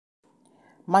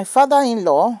My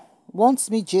father-in-law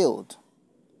wants me jailed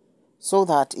so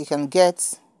that he can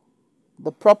get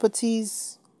the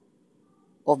properties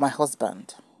of my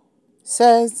husband,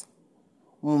 says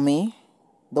Wunmi,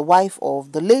 the wife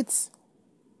of the late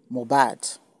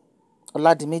Mohbad,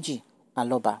 Oladimeji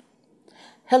Aloba.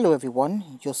 Hello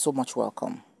everyone, you're so much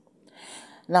welcome.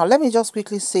 Now let me just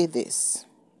quickly say this.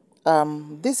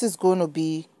 This is going to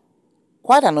be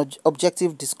quite an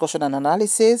objective discussion and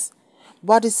analysis,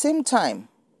 but at the same time,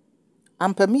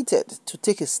 I'm permitted to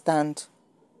take a stand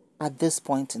at this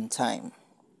point in time.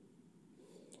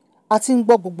 A ti ń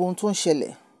gbọ́ gbogbo ohun tó ń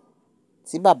ṣẹlẹ̀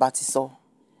tí bàbá ti sọ,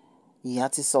 ìyá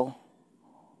ti sọ,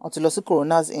 wọ́n ti lọ sí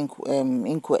coroner's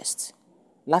inquest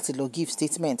láti lọ give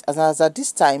statement. As at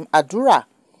this time, Adura,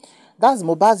 that's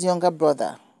Mohbad's younger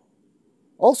brother,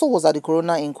 also was at the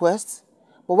coroner inquest.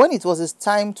 But when it was his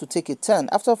time to take a turn,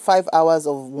 after 5 hours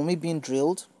of Wunmi being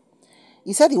drilled,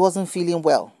 he said he wasn't feeling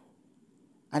well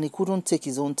and he couldn't take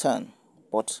his own turn.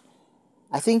 But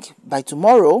I think by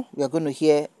tomorrow, we are going to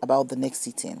hear about the next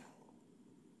sitting.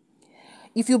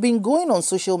 If you've been going on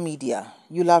social media,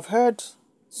 you'll have heard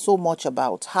so much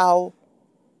about how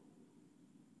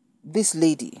this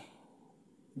lady,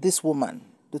 this woman,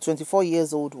 the 24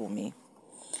 years old Wunmi,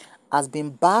 has been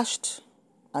bashed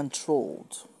and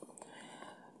trolled.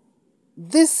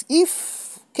 This,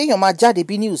 if Kenyoma Jade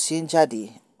be news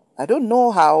Jade, I don't know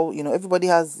how, everybody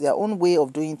has their own way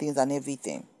of doing things and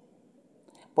everything.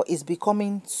 But it's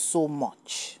becoming so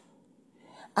much.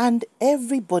 And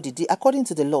everybody, according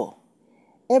to the law,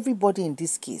 everybody in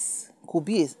this case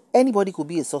anybody could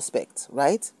be a suspect,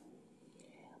 right?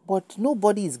 But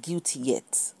nobody is guilty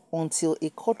yet until a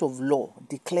court of law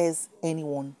declares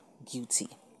anyone guilty.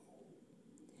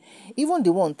 Even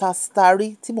the one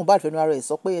Tastari, tí Mohbad fẹ́nu ara ẹ̀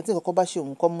sọ pé tí kọ́kọ́ bá ṣe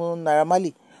òun kọ́ mú Naira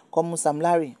Marley, kọ́ mú Sam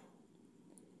Larry.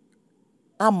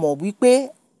 A mọ̀ wípé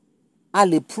a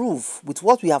lè prove with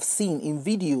what we have seen in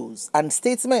videos and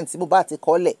statements tí Mohbad ti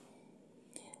kọ́lẹ̀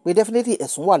pé definitely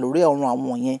ẹ̀sùn wà lórí ọ̀run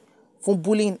àwọn yẹn fún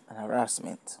bullying and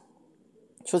harassment.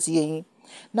 Ṣó ti yé yín?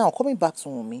 Now coming back to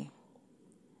Wunmi,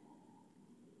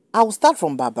 I will start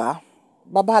from Baba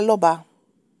Aloba.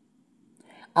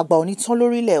 Àgbà ò ní tán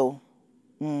lórílẹ̀ o.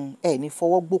 Ẹ ní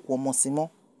fọwọ́ gbòkú ọmọ sí mọ́.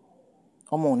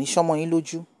 Ọmọ ò ní ṣọmọ yín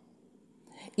lójú.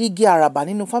 Igi àràbà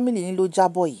nínú family yín ló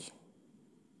jábọ̀ yìí.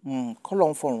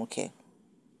 Kọ́lọ́run fọ̀run kẹ́.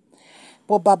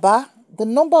 But Baba, the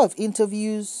number of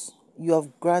interviews you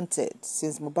have granted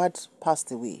since Mohbad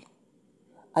passed away,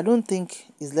 I don't think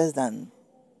is less than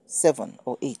 7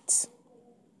 or 8.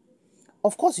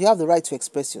 Of course, you have the right to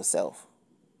express yourself.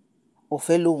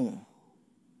 Ọ̀fẹ́ lóhùn.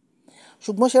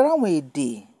 Ṣùgbọ́n ṣe ráwọn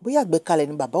èdè bóyá àgbékalẹ̀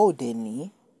ni bàbá òde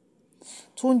ní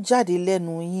tó ń jáde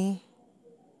lẹ́nu yín.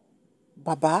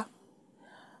 Bàbá,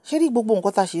 ṣé rí gbogbo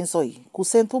nǹkan tá a ṣe ń sọ yìí kò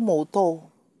sẹ́ni tó mọ̀ òótọ́ o.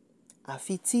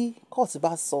 Àfi tí court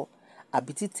bá sọ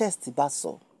àbí tí test bá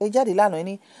sọ. Ẹ jáde lánàá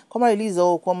ní kọ́ máa release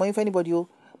ọkọ ọmọ yín fẹ́ anybody o.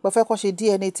 Bẹ́ fẹ́ kọ́ ṣe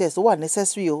DNA test ó wà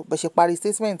necessary o. Bẹ́ ṣe parí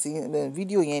statement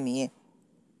video yẹn nìyẹn.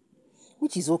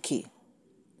 Which is okay.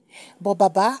 But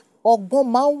bàbá, ọgbọ́n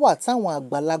máa ń wà táwọn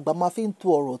àgbàlagbà máa fi ń tu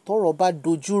ọ̀rọ̀ tọ́rọ̀ bá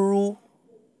dojúrú.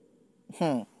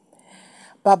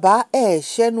 Bàbá,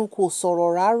 ṣẹ́nu kò sọ̀rọ̀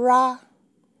rárá.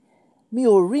 Mi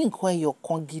ò rí nǹkan ẹyọ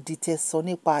kan gidi tẹ́ sọ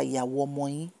nípa ìyàwó ọmọ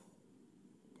yín.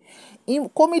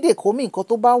 Kómìdè kómì nǹkan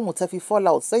tó bá wùn tẹ́ fi fall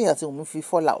out sẹ́yìn àti Wunmi fi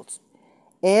fall out.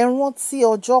 Ẹ rántí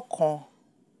ọjọ́ kan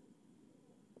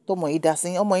tọmọ yìí dá sí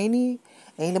ọmọ yìí ní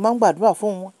ẹ̀yin lè máa ń gbàdúrà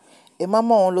fún wọn. Ẹ máa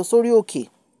mọ́ wọn lọ sórí òkè.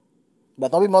 Ìgbà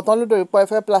tán bímọ tán lódò ipò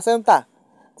ẹfẹ́ placenta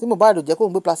tí Mohbad ò jẹ́ kó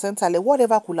ń gbé placenta lẹ̀,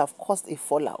 whatever could have caused a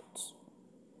fallout.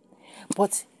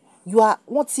 But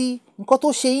wọ́n ti nǹkan tó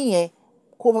ṣe yín yẹn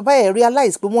kó bàbá ẹ̀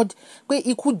realize pé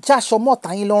ikú jáṣọ mọ́ta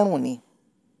yín lọ́rùn ni.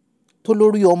 Tó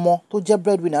lórí ọmọ tó jẹ́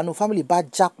breadwinner nínú family bá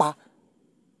jápa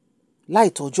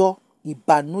láìtọ́jọ́,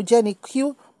 ìbànújẹ́ ni kí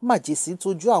màjèsí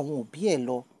tójú àwọn òbí ẹ̀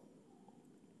lọ.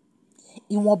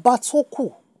 Ìwọ̀nba tó kù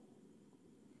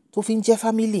tó fi ń jẹ́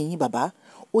family yín bàbá,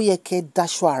 ó yẹ kẹ́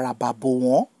daṣọ àràbà bò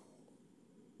wọ́n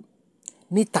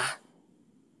níta.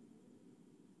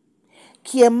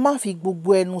 Kí ẹ má fi gbogbo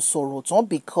ẹnu sọ̀rọ̀ tán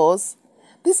because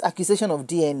this accusation of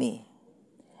DNA,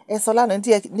 ẹ sọ lánàá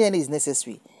DNA is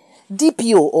necessary.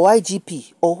 DPO or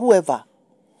IGP or whoever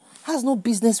has no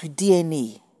business with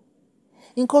DNA.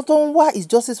 Nǹkan tó ń wá is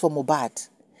justice for Mohbad.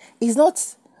 It's not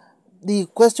the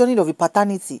questioning of the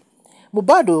paternity.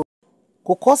 Mohbad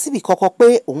kò kọ́ síbi kankan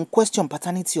pé òun question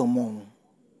paternity ọmọ òun.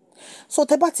 So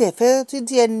tẹ́ bá tiẹ̀ fẹ́ tí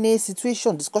DNA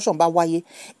situation discussion bá wáyé,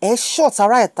 ẹ short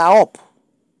ara ẹ̀ta up.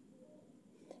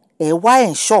 Ẹ wá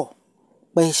ensure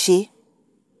pé ṣe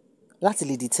láti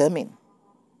lè determine.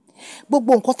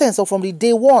 Gbogbo nǹkan tẹ́ ń sọ from the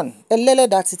day one,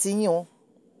 ẹlẹ́lẹ́dàá titi yín o.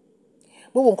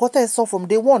 gbogbo nǹkan tẹ́ ẹ sọ from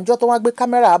day one ọjọ́ tó wá gbé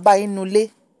kámẹ́rà bá yín nulẹ̀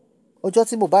ọjọ́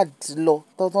tí Mohbad lọ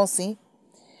tọ́tán sí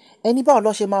ẹni báwo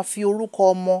lọ ṣe máa fi orúkọ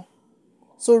ọmọ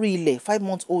sórí ilẹ̀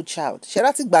 5-month-old child ṣe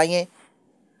láti gbà yẹn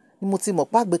ni mo ti mọ̀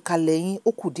pé àgbékalẹ̀ yín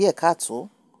ó kù díẹ̀ káàtó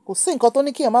kò sí nǹkan tó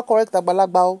ní kí ẹ má correct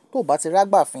àgbàlagbà o tó bá ti rí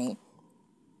àgbàfín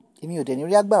èmi ò dẹ̀ ní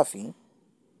rí àgbàfín.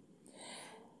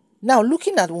 Now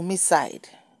looking at Wunmi's side,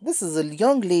 this is a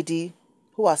young lady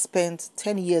who has spent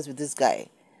 10 years with this guy.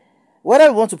 Whether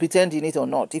you want to pretend in it or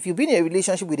not, if you've been in a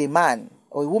relationship with a man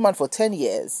or a woman for 10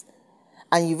 years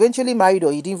and you eventually married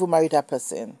or you didn't even marry that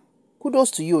person, kudos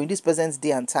to you in this present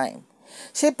day and time.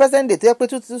 Ṣé present day tó yẹ pé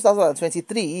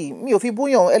 2023 yìí mi ò fi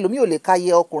búyàn ẹlòmíì ò lè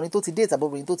káyé ọkùnrin tó ti date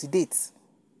àbọ̀bìnrin tó ti date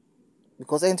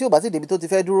because ẹni tí ò bá ti débi tó ti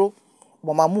fẹ́ dúró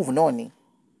mo máa move náà ni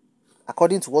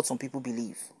according to what some people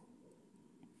believe.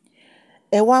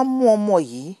 Ẹ wá mú ọmọ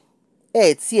yìí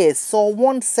ẹ tí ẹ sọ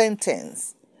one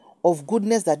sentence of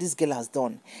goodness that this girl has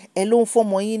done. Ẹ ló ń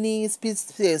fọmọ yín ní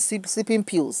sleeping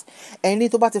pills. Ẹni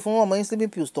tó bá ti fún ọmọ yín sleeping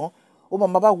pills tán, ó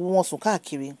máa bá wo wọn sùn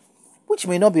káàkiri. Which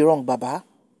may not be wrong, bàbá.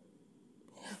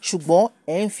 Ṣùgbọ́n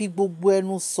ẹ ń fi gbogbo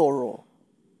ẹnu sọ̀rọ̀.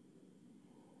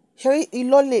 Ṣé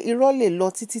irọ́ lè lọ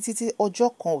títí ọjọ́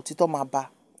kan òtítọ́ máa bá.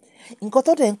 Nǹkan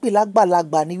tó dẹ̀ ń pè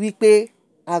lágbàlagbà ni wípé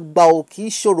àgbà ò kì í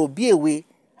ṣòro bí èwe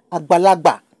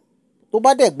àgbàlagbà. Tó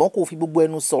bá dẹ̀ gbọ́n kò fi gbogbo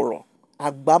ẹnu sọ̀rọ̀.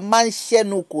 Àgbà máa ń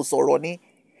ṣẹ́nu kò sọ̀rọ̀ ni.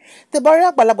 Tẹ́ bá rí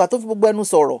àgbàlagbà tó fi gbogbo ẹnu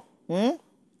sọ̀rọ̀.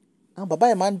 Àwọn bàbá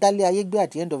yẹn máa ń dálé ayé gbé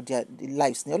at the end of their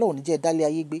lives ni Ọlọ́run ní jẹ́ dálé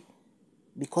ayé gbé.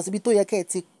 Because ibi tó yẹ kẹ́ ẹ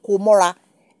ti kó mọ́ra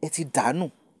ẹ ti dànù.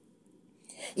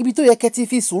 Ibi tó yẹ kẹ́ ti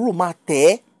fi sùúrù máa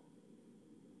tẹ̀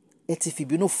ẹ ti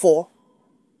fìbínú fọ́.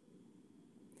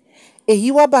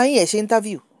 Èyí wá bá yín ẹ̀ ṣe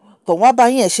interview. Tọ̀hún wá bá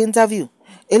yín ẹ̀ ṣe interview.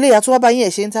 Eléyà tó wá bá yín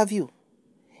ẹ̀ ṣe interview.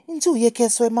 Ǹjẹ́ ó yẹ kẹ́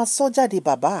sọ ẹ máa sọ jáde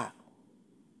bàbá?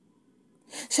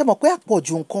 Ṣé mọ̀ pé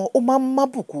àpọ̀jù nǹkan ó máa ń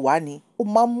mábùkù wá ni ó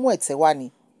máa ń mú ẹ̀tẹ́ wá ni.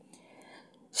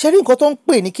 Ṣé rí nǹkan tó ń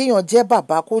pè ní kéèyàn jẹ́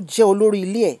bàbá kó jẹ́ olórí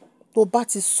ilé ẹ̀ tó bá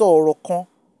ti sọ ọ̀rọ̀ kan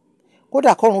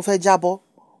kódà kọ́run fẹ́ jábọ́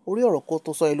orí ọ̀rọ̀ kan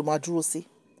tó sọ yẹn ló máa dúró sí.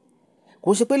 Kò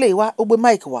ṣe pé lè wá ó gbé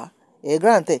mic wá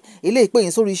grant ilé ìpè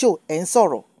yín sórí show ẹ̀ ń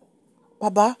sọ̀rọ̀.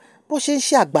 Bàbá bó ṣe ń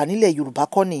ṣe àgbà nílẹ̀ Yorùbá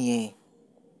kọ́ nìyẹn.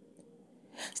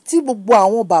 Tí gbogbo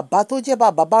àwọn bàbá tó jẹ́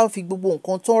bàbá bá ń fi gbogbo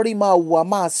nǹkan tó ń rí máa wà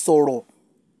máa sọ̀rọ̀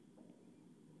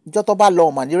ìjọ tó bá lọ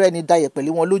ọ̀mà nírẹ́ ni dayẹ̀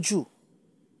pẹ̀lú wọn lójú.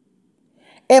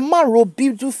 Ẹ má ro bí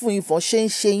fún ìfọ̀n ṣe ń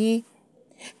ṣe yín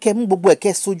kẹ́ mú gbogbo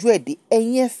ẹ̀kẹ́ sojú ẹ̀ dé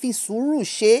ẹ̀yin ẹ fi sùúrù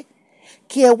ṣe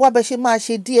kí ẹ wá bẹ ṣe máa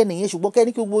ṣe DNA yẹn ṣùgbọ́n kẹ́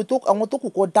ní kí gbogbo àwọn tó kù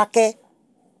kó dákẹ́.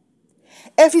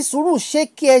 Ẹ fi sùúrù ṣe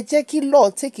kí ẹ jẹ́ kí law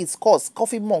take its course kó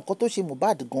fi mọ nǹkan tó ṣe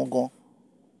Mohbad gangan.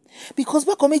 Because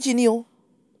bákan méjì ni o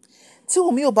tí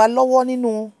Wunmi ò bá lọ́wọ́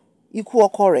nínú ikú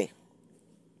ọkọ rẹ̀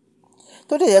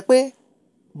tó dẹ̀ yẹ pé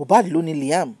Mohbad ló ní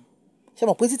Liam ṣe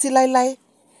mọ̀ pé títí láéláé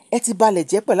ẹ ti balẹ̀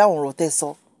jẹ́ pẹ̀lú àwọn ọ̀rọ̀ tẹ́ sọ.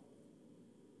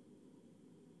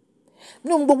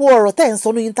 Nínú gbogbo ọ̀rọ̀ tẹ́ ń sọ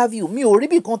ní interview mi ò rí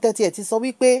bí kan tẹ́tí ẹ̀ ti sọ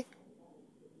wípé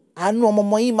àánú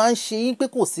ọmọ yín máa ń ṣe yín pé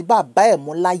kò sí bàbá ẹ̀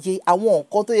mọ́ láyé àwọn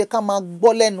nǹkan tó yẹ ká máa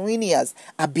gbọ́ lẹ́nu Ineas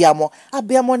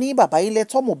abiyamọ ní bàbá yín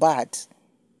lẹ́tọ́ Mohbad.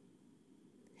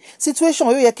 Situation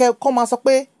yóò yẹ kẹ́ kọ́ máa sọ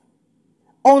pé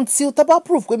until tá bá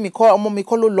prove pé ọmọ mi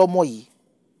kọ́ ló lọ́mọ yìí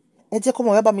ẹ jẹ́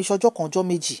kọ́mọ yẹn bá mi ṣọjọ́ kan ọjọ́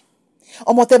méjì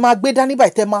ọmọ tẹ máa gbé dání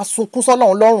báyìí tẹ máa sunkún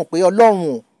sọ́lọ́run lọ́rùn pé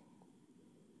Ọlọ́run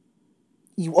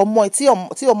ọmọ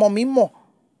tí ọmọ mi mọ̀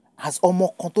as ọmọ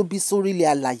kan tó bí sórí ilẹ̀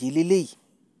alàyè lélẹ́yìí.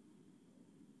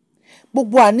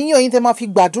 Gbogbo àníyàn yín tẹ máa fi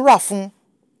gbàdúrà fún.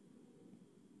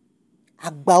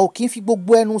 Àgbà ò kí ń fi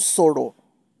gbogbo ẹnu sọ̀rọ̀.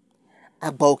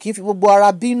 Àgbà ò kí ń fi gbogbo ara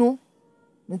bínú.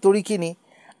 Nítorí kí ni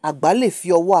àgbà lè fi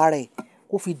ọwọ́ ara ẹ̀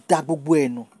kó fi da gbogbo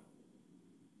ẹnu.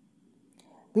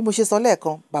 Bí mo ṣe sọ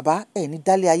lẹ́ẹ̀kan bàbá ẹ̀ ní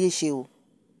dálé ayé ṣe o.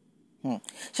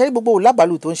 Ṣé rí gbogbo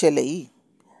òlábàálù tó ń ṣẹlẹ̀ yìí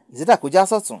ìsídà kó já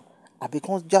sọ̀tún àbí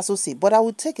kan já sósì but I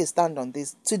will take a stand on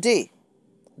this today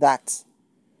that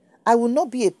I will not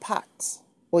be a part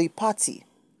or a party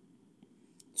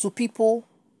to people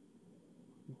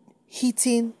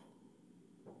hitting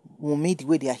Wunmi the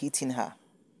way they are hitting her.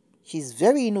 She's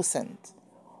very innocent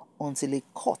until a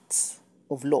court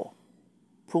of law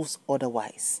proves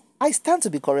otherwise. I stand to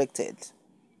be corrected.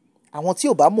 Àwọn tí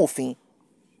ò bá mòfin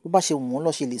bó bá ṣe wọ́n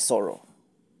lọ ṣe lè sọ̀rọ̀.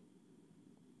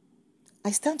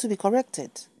 I stand to be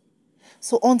corrected.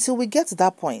 So until we get to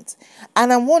that point,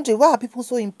 and I'm wondering why are people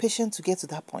so impatient to get to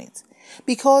that point?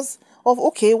 Because of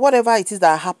okay, whatever it is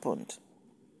that happened.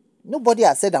 Nobody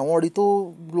has said àwọn rí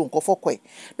tó lo nǹkan fọ́kọ ẹ̀.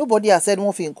 Nobody has said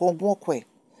wọ́n fi nǹkan gún ọkọ ẹ̀.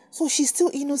 So she's still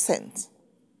innocent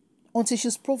until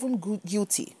she's proven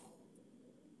guilty.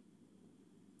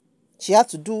 She had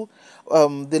to do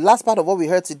the last part of what we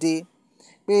heard today.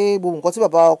 Pé gbogbo nǹkan tí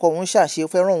bàbá ọkọ òun ṣàṣe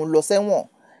fẹ́ rán òun lọ sẹ́wọ̀n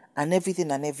and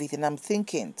everything. I'm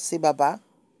thinking, say, Baba,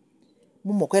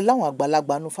 mo mọ̀ pé láwọn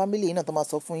àgbàlagbà nu family yìí náà tó máa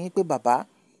sọ fún yín pé bàbá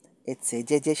ẹ̀tẹ̀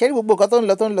jẹ́jẹ́ ṣẹ́rí gbogbo nǹkan tó ń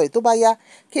lọ tó bá yá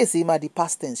kéèsì máa di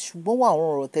past tense ṣùgbọ́n wọn àwọn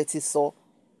ọ̀rọ̀ tẹ́ ti sọ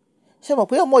ṣe mọ̀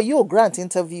pé ọmọ yìí ò grant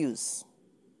interviews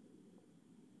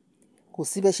kò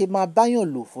sí bẹ́ẹ̀ ṣe máa báyàn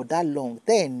lò for that long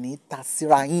tẹ́ ẹ̀ ní ta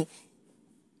síra yín.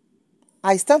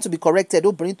 I stand to be corrected.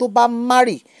 Obìnrin tó bá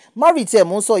marry tí ẹ̀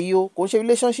mú sọ yìí o kò ń ṣe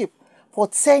relationship for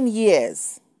 10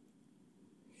 years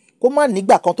kó má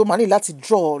nígbà kan tó máa ní láti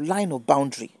draw line of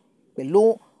boundary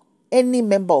pẹ̀lú any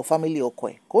member of family ọkọ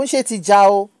ẹ̀ kò ń ṣe ti já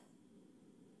o.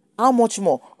 How much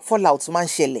more fallout máa ń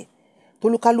ṣẹlẹ̀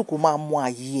tólúkálùkù máa mú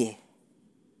ayé ẹ̀.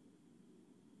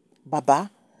 Bàbá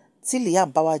tí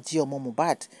Liam bá wá jí ọmọ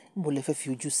Mohbad níbo lẹ fẹ́ fi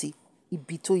ojú sí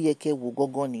ibi tó yẹ kẹ́ wò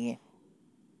gángan nìyẹn.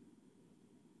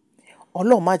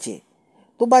 Ọlọ́run má jẹ́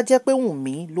tó bá jẹ́ pé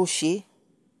Wùnmí ló ṣe é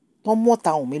tán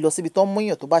mọ́ta Wùnmí lọ síbi tán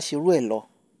múyàn tó bá ṣerú ẹ̀ lọ.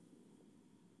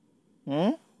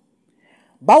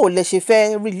 Báwo lẹ ṣe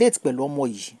fẹ́ relate pẹ̀lú ọmọ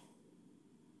yìí?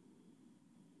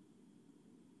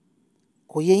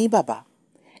 Kò yé yín bàbá.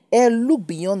 Ẹ look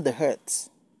beyond the hurt.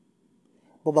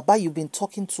 But bàbá, you've been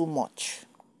talking too much.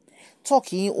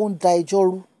 Talking ó ń da ẹjọ́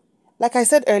rú. Like I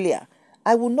said earlier,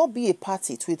 I will not be a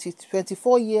party to a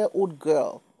 24-year-old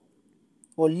girl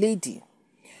or lady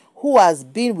who has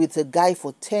been with a guy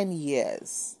for 10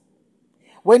 years.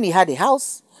 When he had a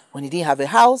house, when he didn't have a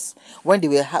house, when they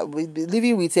were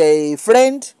living with a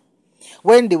friend,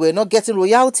 when they were not getting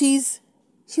royalties,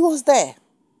 he was there.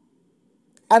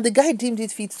 And the guy deemed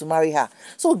it fit to marry her.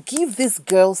 So give this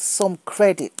girl some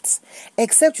credit.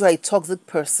 Except you are a toxic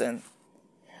person.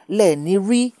 Let me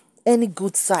read any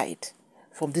good side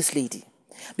from this lady.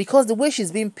 Because the way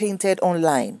she's being painted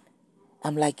online,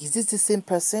 I'm like, is this the same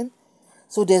person?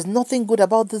 So there's nothing good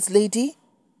about this lady?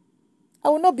 I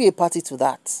will not be a party to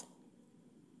that.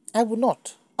 I will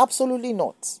not. Absolutely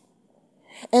not.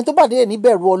 And tó bá dé ní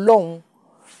bẹ̀rù Ọlọ́run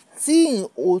tí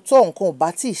òótọ́ nǹkan ò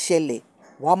bá tí ṣẹlẹ̀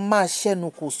wàá máa ṣẹ́nu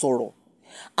kò sọ̀rọ̀.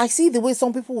 I see the way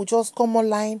some people will just come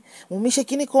online. Wùnmí ṣe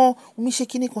kíní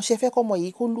kan ṣe fẹ́ kọ́mọ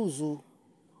yìí kó lose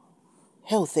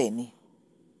health ẹ̀ ni.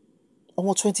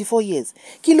 Ọmọ 24 years.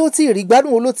 Kí ló tí rí?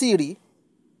 Gbádùn wo ló tí rí?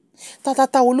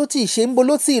 Tátátá wo ló tí ṣe ń bo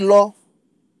ló tí lọ?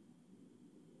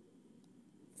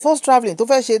 First travelling tó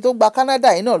fẹ́ ṣe tó gba Canada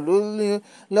yìí náà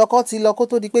lọ́kọ́ ti lọ kó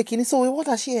tó di pé kíní. So what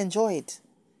has she enjoyed?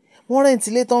 Wọ́n rent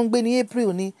ilé tó ń gbé ní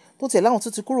April ni tó tẹ̀ láwọn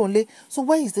tó ti kúrò nílé. So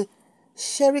where is the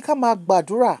ṣẹ́rí ká máa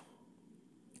gbàdúrà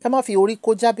ká má fi orí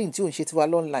kó jábìn tí ò ń ṣe tiwa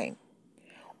online.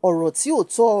 Ọ̀rọ̀ tí ò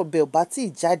tọ́ ọbẹ̀ ò bá tí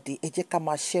ì jáde ẹ jẹ́ ká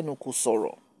máa ṣẹ́nu kò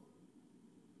sọ̀rọ̀.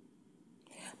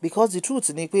 Because the truth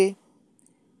ni pé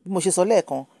bí mo ṣe sọ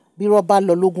lẹ́ẹ̀kan bí irọ́ bá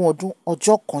lọ lógún ọdún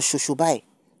ọjọ́ kan ṣoṣo báyìí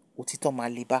òtítọ́ máa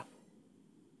le bá.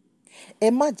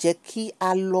 Ẹ má jẹ́ kí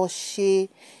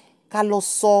ká lọ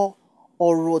sọ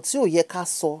ọ̀rọ̀ tí ò yẹ ká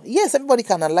sọ. Yes, everybody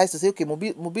can analyze to say, okay,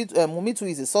 Wunmi too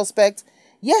is a suspect.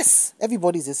 Yes,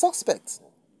 everybody is a suspect.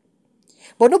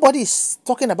 But nobody is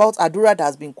talking about Adura that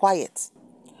has been quiet.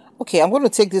 Okay, I'm going to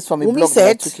take this from a blog.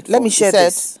 Let me share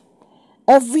this.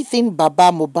 Everything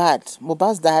Baba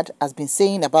Mohbad's dad, has been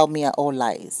saying about me are all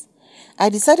lies. I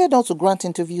decided not to grant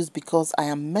interviews because I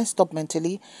am messed up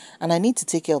mentally and I need to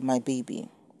take care of my baby.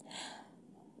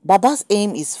 Baba's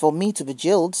aim is for me to be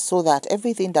jailed so that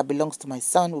everything that belongs to my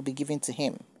son will be given to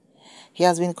him. He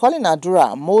has been calling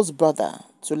Adura, Mo's brother,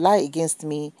 to lie against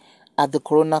me at the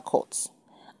coroner court.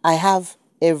 I have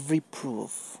every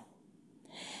proof.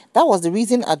 That was the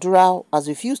reason Adura has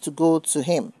refused to go to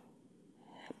him.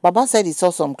 Baba said he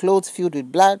saw some clothes filled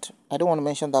with blood, I don't want to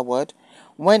mention that word,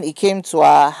 when he came to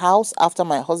our house after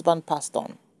my husband passed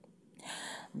on.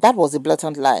 That was a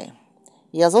blatant lie.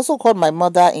 He has also called my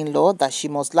mother-in-law that she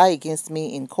must lie against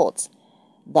me in court,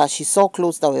 that she saw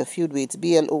clothes that were filled with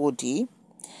BLOD.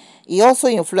 He also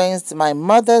influenced my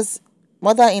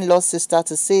mother-in-law's sister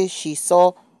to say she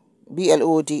saw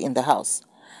BLOD in the house.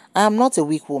 I am not a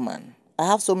weak woman. I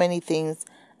have so many things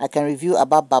I can review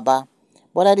about Baba,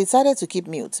 but I decided to keep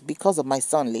mute because of my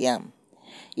son Liam.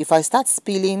 If I start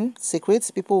spilling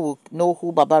secrets, people will know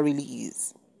who Baba really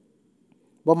is.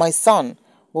 But my son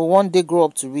will one day grow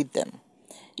up to read them.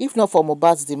 If not for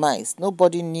Mohbad's demise,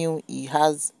 nobody knew he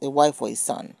has a wife or a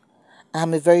son. I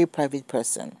am a very private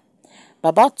person.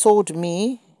 Baba told the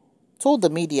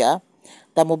media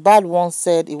that Mohbad once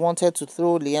said he wanted to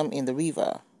throw Liam in the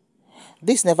river.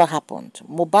 This never happened.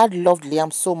 Mohbad loved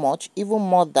Liam so much, even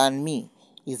more than me,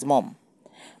 his mom.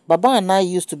 Baba and I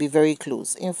used to be very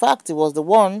close. In fact, he was the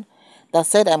one that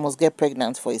said I must get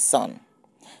pregnant for his son.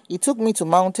 He took me to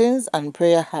mountains and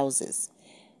prayer houses.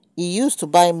 He used to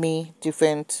buy me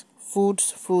different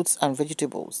foods, fruits, and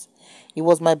vegetables. He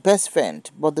was my best friend,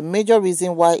 but the major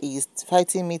reason why he is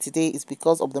fighting me today is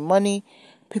because of the money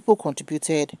people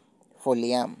contributed for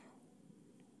Liam.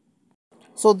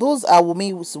 So those are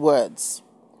Wunmi's words.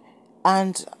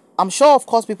 And I'm sure, of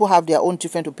course, people have their own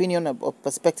different opinion or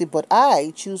perspective, but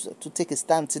I choose to take a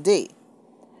stand today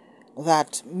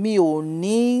that mi ò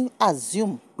ní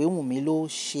assume pé Wunmi ló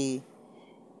ṣe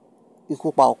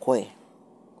ikú pa ọkọ ẹ̀,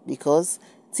 because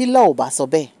tí law ò bá sọ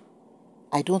bẹ́ẹ̀,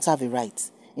 I don't have a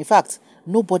right. In fact,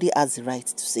 nobody has the right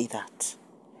to say that.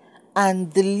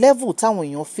 And the level táwọn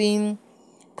èèyàn fi ń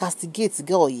castigate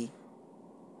girl yìí,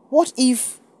 what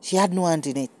if she had no hand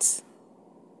in it?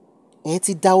 Ẹ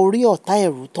ti da orí ọ̀tá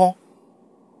ẹ̀rù tán.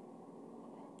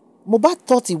 Mohbad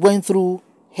thought he went through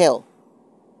hell.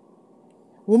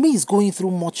 Wunmi is going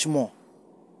through much more.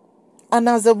 And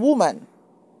as a woman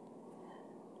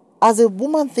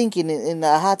thinking in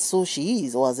her heart, so she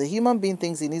is, or as a human being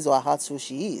thinks in his or her heart, so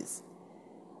she is.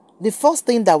 The first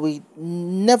thing that will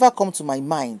never come to my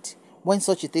mind when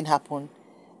such a thing happened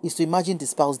is to imagine the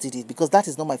spouse did it, because that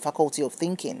is not my faculty of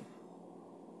thinking.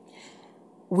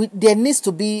 There needs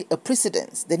to be a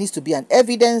precedence. There needs to be an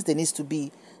evidence. There needs to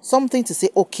be something to say,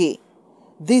 okay,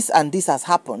 this and this has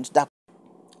happened that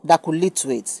could lead to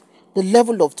it. The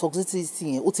level of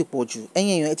toxicity,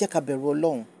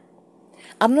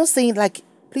 I'm not saying, like,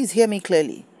 please hear me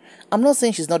clearly. I'm not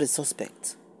saying she's not a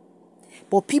suspect.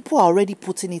 But people are already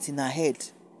putting it in her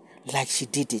head like she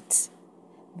did it.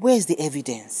 Where's the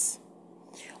evidence?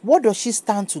 What does she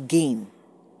stand to gain?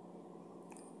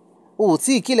 Oh,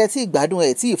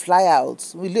 fly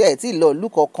out.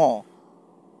 Look or con.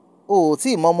 Oh,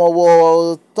 momo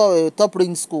wo top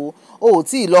ring school. Oh,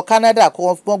 lo Canada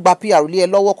ko gba PR le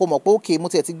lowo ko mo pe okay mo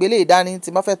ti gbele idani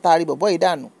ti ma fe tari bobo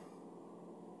idanu.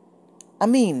 I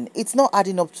mean, it's not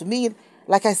adding up to me.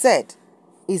 Like I said,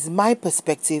 it's my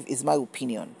perspective, it's my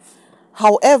opinion.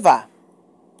 However,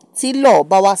 tí law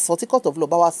bá wá sọ, tí court of law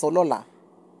bá wá sọ lọ́la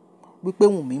wípé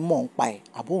Wunmi mọ̀ ńpa ẹ̀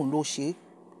àbó òun ló ṣe,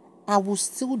 I will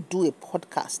still do a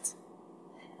podcast.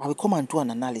 I will come and do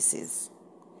an analysis.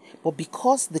 But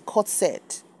because the court said,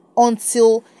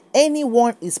 until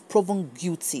anyone is proven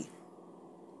guilty,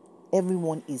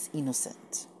 everyone is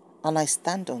innocent. And I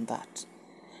stand on that.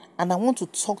 And I want to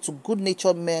talk to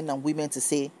good-natured men and women to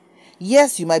say,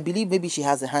 yes, you might believe maybe she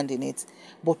has a hand in it,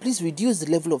 but please reduce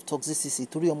the level of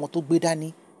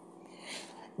toxicity.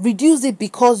 Reduce it,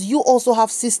 because you also have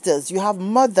sisters, you have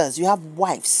mothers, you have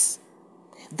wives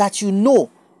that you know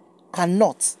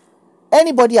cannot.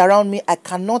 Anybody around me, I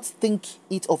cannot think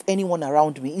it of anyone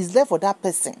around me. It's there for that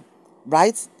person,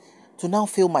 right? To now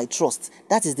fail my trust.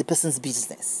 That is the person's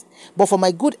business. But for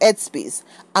my good headspace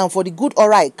and for the good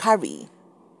aura I carry,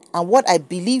 and what I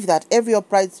believe that every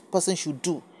upright person should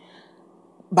do,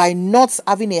 by not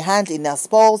having a hand in their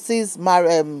spouse's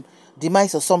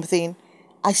demise or something,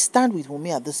 I stand with Wunmi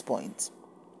at this point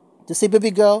to say,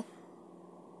 baby girl,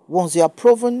 once you are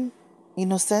proven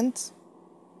innocent,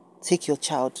 take your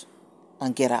child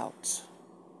and get out.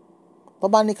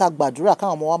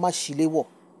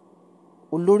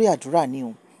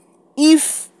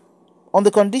 If, on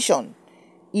the condition,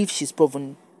 if she's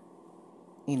proven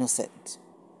innocent.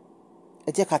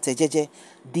 The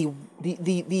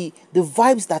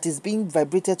vibes that is being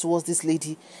vibrated towards this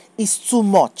lady is too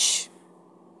much.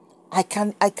 I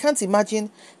can't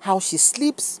imagine how she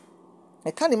sleeps.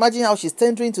 I can't imagine how she's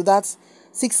tendering to that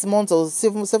 6 months or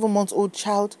 7 months old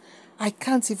child. I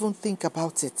can't even think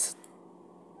about it.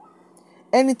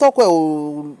 Ẹni tọ́kọ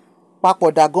ò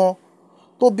papòdà gan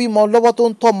tó bímọ lọ́wọ́ tó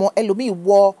ń tọ́mọ ẹlòmíì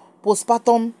wọ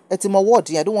postpartum ẹtìmọ̀ word.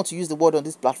 I don't want to use the word on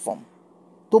this platform.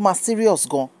 Tó máa serious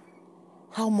gan.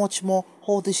 How much more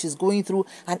all this she's going through,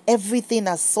 and everything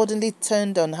has suddenly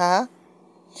turned on her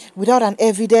without an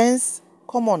evidence.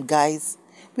 Come on, guys.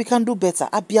 We can do better.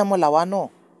 Abiyamo lawa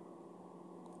no.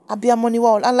 Abiyamo ni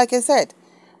wa. And like I said,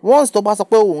 once tó bá sọ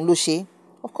pé òun ló ṣe,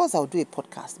 of course I'll do a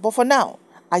podcast. But for now,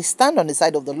 I stand on the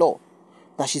side of the law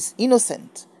that she's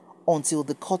innocent until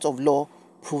the court of law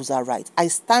proves her right. I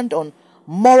stand on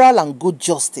moral and good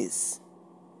justice.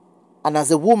 And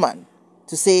as a woman,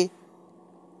 to say,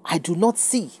 I do not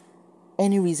see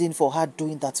any reason for her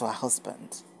doing that to her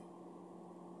husband.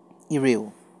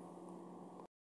 Ireo.